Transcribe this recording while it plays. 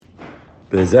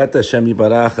Bezat Hashem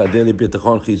Yibarach, Adeli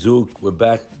B'tachon Chizuk. We're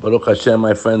back. Baruch Hashem,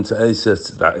 my friends.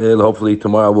 Hopefully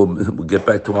tomorrow we'll get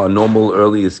back to our normal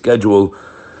earlier schedule.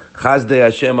 Chazdei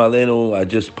Hashem Aleinu. I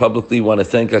just publicly want to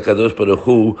thank HaKadosh Baruch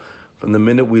Hu from the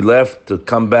minute we left to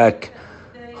come back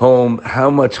home. How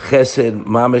much chesed,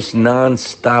 mamish,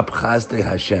 non-stop Chazdei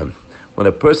Hashem. When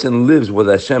a person lives with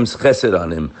Hashem's chesed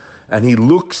on him, and he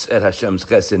looks at Hashem's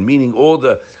chesed, meaning all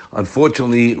the,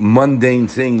 unfortunately, mundane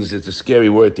things, it's a scary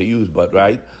word to use, but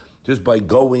right? Just by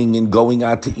going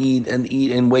out to eat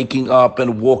and waking up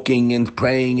and walking and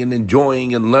praying and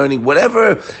enjoying and learning,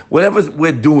 whatever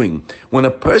we're doing. When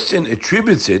a person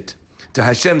attributes it to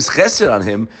Hashem's chesed on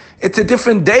him, it's a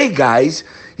different day, guys.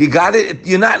 You got it.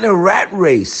 You're not in a rat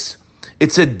race.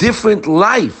 It's a different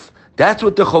life. That's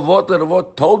what the Chavot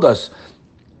Ravot told us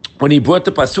when he brought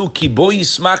the pasuk, Ki bo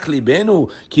yismach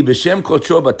libenu, ki b'shem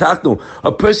kodsho batachnu.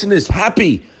 A person is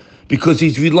happy because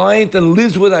he's reliant and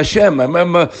lives with Hashem. I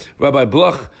remember Rabbi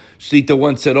Bloch Shlita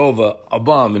once said over a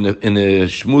bomb in the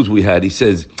shmuz we had. He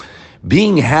says,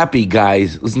 being happy,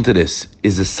 guys, listen to this,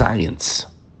 is a science,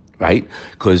 right?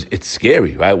 Because it's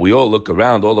scary, right? We all look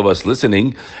around, all of us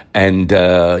listening, and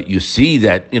you see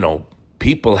that,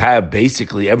 people have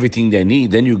basically everything they need.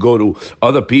 Then you go to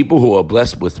other people who are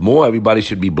blessed with more. Everybody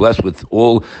should be blessed with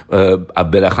all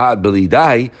aberachat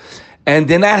belidai, and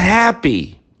they're not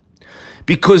happy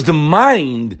because the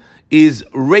mind is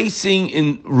racing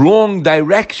in wrong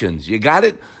directions. You got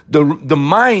it? The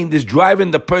mind is driving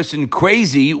the person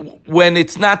crazy when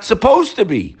it's not supposed to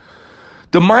be.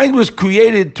 The mind was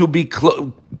created to be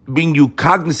being you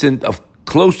cognizant of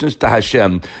closeness to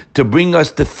Hashem, to bring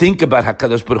us to think about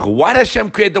HaKadosh Baruch Hu. Why did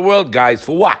Hashem create the world, guys?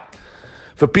 For what?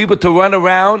 For people to run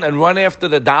around and run after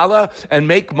the dollar and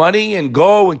make money and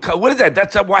go and... What is that?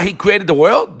 That's not why He created the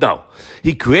world? No.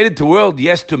 He created the world,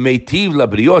 yes, to meitiv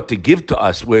labriot, to give to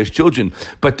us, we're His children,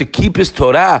 but to keep His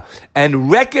Torah and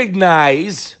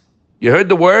recognize, you heard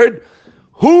the word,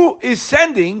 who is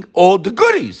sending all the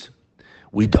goodies.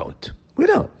 We don't.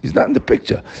 He's not in the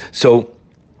picture. So,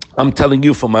 I'm telling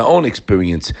you from my own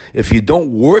experience, if you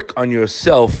don't work on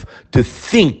yourself to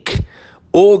think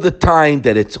all the time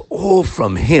that it's all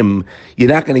from Him, you're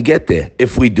not going to get there.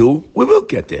 If we do, we will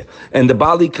get there. And the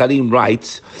Bali Karim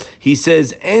writes, he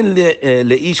says, "En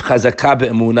leish chazaka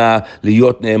be'emuna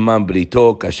liyot ne'eman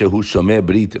brito kasher hu shomeh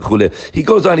brit chule." He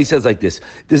goes on, he says like this,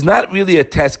 there's not really a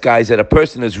test, guys, that a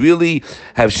person is really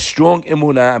have strong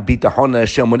emunah, bitachon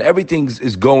Hashem, when everything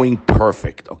is going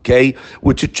perfect, okay?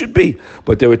 Which it should be.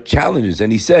 But there are challenges.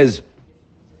 And he says,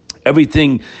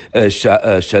 everything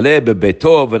shaleh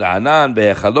bebeto v'ra'anan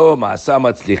ve'echalo ma'asa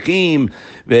matzlichim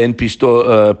ve'en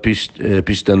pishtano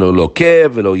lokeh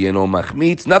ve'lo yeno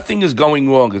machmitz. Nothing is going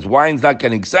wrong. His wine's not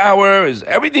getting sour.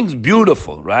 Everything's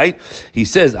beautiful, right? He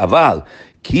says, aval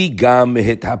ki gam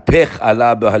hitapech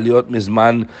ala b'haliot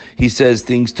mizman. He says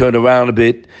things turn around a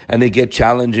bit and they get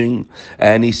challenging,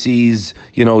 and he sees,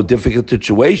 difficult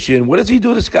situation. What does he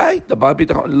do, this guy? The Baal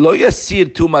Bitachon, lo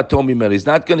yasir tu matom mimer. He's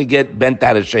not going to get bent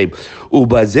out of shape.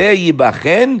 Ubazeh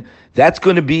yibachen. That's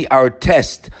going to be our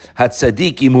test.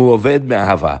 Hatzadik imu oved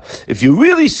me'ahava. If you're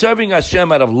really serving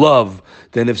Hashem out of love,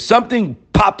 then if something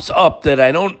pops up that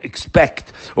I don't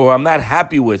expect or I'm not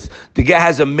happy with, the guy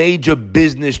has a major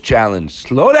business challenge.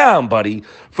 Slow down, buddy.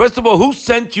 First of all, who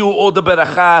sent you all the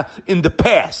beracha in the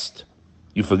past?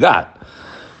 You forgot.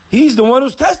 He's the one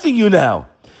who's testing you now.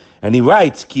 And he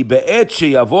writes, Ki be'et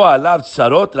sheyavo alav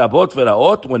tzarot rabot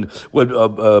v'raot,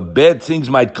 when bad things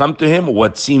might come to him,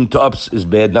 what seemed to us is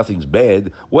bad, nothing's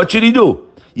bad, what should he do?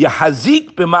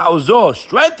 Yahazik b'ma'ozo,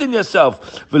 strengthen yourself,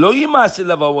 v'lo yimase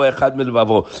levavo echad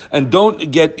milvavo, and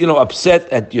don't get upset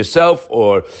at yourself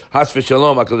or has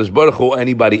v'shalom HaKadosh Baruch Hu or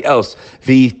anybody else.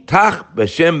 V'yitach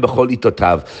b'shem b'chol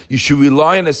itotav. You should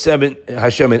rely on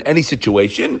Hashem in any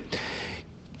situation.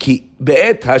 Ki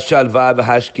be'et hashalva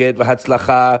v'hashket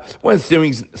v'hatzlacha, when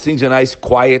things are nice,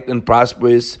 quiet, and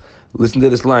prosperous. Listen to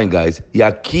this line, guys.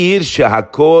 Yakir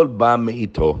shehakol ba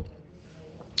me'ito.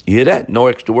 You hear that? No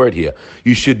extra word here.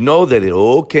 You should know that it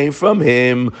all came from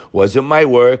Him. Wasn't my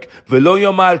work. V'lo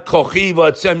yomar kochi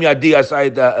v'atzem yadi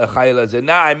asay chayil hazeh.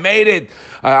 Nah, I made it.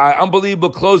 Unbelievable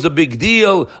close, a big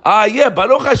deal.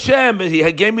 Baruch Hashem.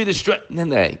 He gave me the strength.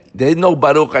 No. There's no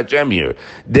Baruch Hashem here.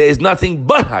 There is nothing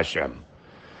but Hashem.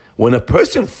 When a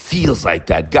person feels like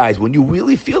that, guys, when you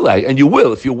really feel like, and you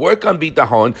will, if you work on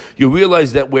bitachon, you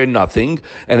realize that we're nothing,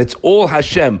 and it's all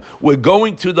Hashem. We're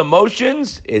going through the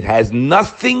motions. It has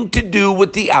nothing to do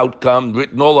with the outcome,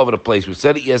 written all over the place. We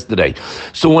said it yesterday.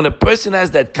 So when a person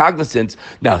has that cognizance,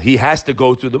 now he has to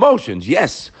go through the motions.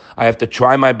 Yes, I have to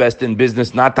try my best in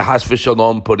business, not to has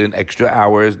v'shalom, put in extra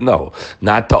hours, no.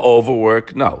 Not to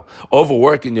overwork, no.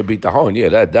 Overwork in your bitachon,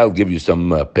 yeah, that'll give you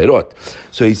some perot.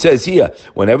 So he says here,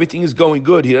 when everything is going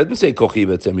good, he doesn't say kochi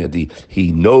v'etzem yadi.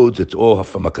 He knows it's all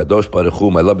from HaKadosh Baruch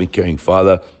Hu, my loving, caring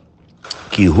Father.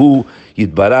 Ki hu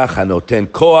yitbarach hanoten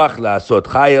koach la'asot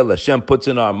chayil. Hashem puts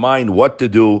in our mind what to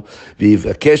do.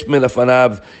 V'yivakesh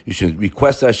milafanav. You should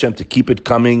request Hashem to keep it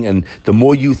coming, and the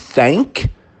more you thank,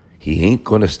 he ain't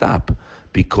going to stop,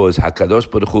 because HaKadosh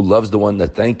Baruch Hu loves the one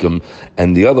that thank him,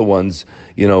 and the other ones,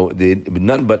 they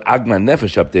nothing but agman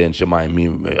nefesh up there in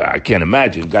Shemayim. I can't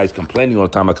imagine guys complaining all the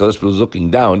time. HaKadosh Baruch Hu is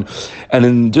looking down. And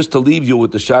then just to leave you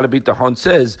with the Shara Bitachon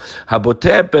says,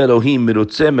 Haboteh Elohim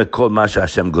mirutzeh mekol ma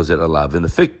she'Hashem gozer alav. In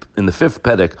the fifth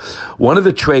Perek, one of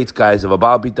the traits, guys, of a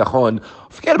Baal Bitachon,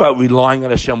 forget about relying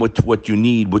on Hashem with what you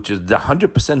need, which is the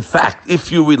 100% fact.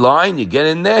 If you rely and you get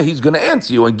in there, He's going to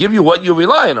answer you and give you what you're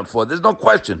relying on for. There's no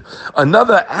question.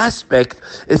 Another aspect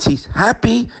is he's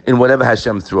happy in whatever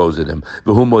Hashem throws at him.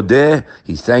 V'hu modeh,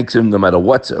 he thanks Him no matter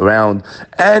what's around.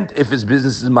 And if his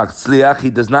business is matzliach, he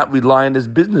does not rely on his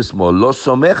business more. Lo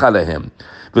somech alehem.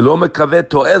 V'lo mekaveh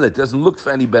to'elet, doesn't look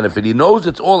for any benefit. He knows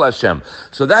it's all Hashem.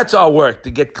 So that's our work,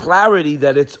 to get clarity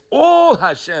that it's all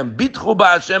Hashem. Bitchu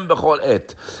ba'Hashem b'chol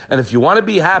et. And if you want to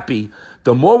be happy,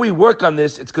 the more we work on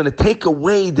this, it's going to take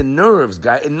away the nerves,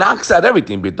 guy. It knocks out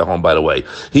everything, bitachon, by the way.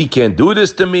 He can't do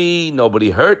this to me.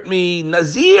 Nobody hurt me.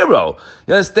 Zero.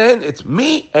 You understand? It's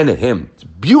me and him. It's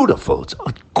beautiful. It's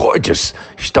gorgeous.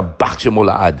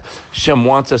 Hashem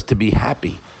wants us to be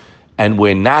happy. And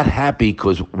we're not happy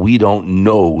because we don't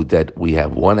know that we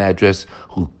have one address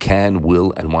who can,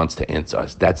 will, and wants to answer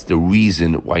us. That's the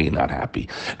reason why you're not happy.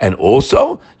 And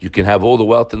also, you can have all the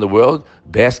wealth in the world,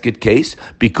 basket case,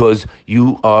 because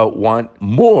you want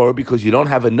more because you don't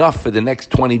have enough for the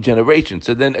next 20 generations.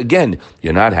 So then again,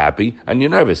 you're not happy and you're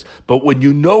nervous. But when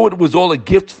you know it was all a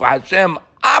gift for Hashem,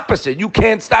 opposite. You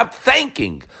can't stop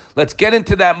thanking. Let's get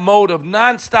into that mode of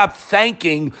non-stop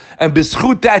thanking, and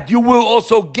b'zchut that you will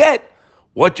also get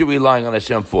what you're relying on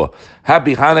Hashem for.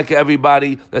 Happy Hanukkah,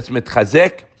 everybody. Let's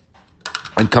mitchazek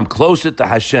and come closer to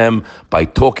Hashem by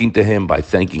talking to Him, by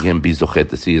thanking Him. Be zochet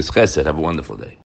to see His chesed. Have a wonderful day.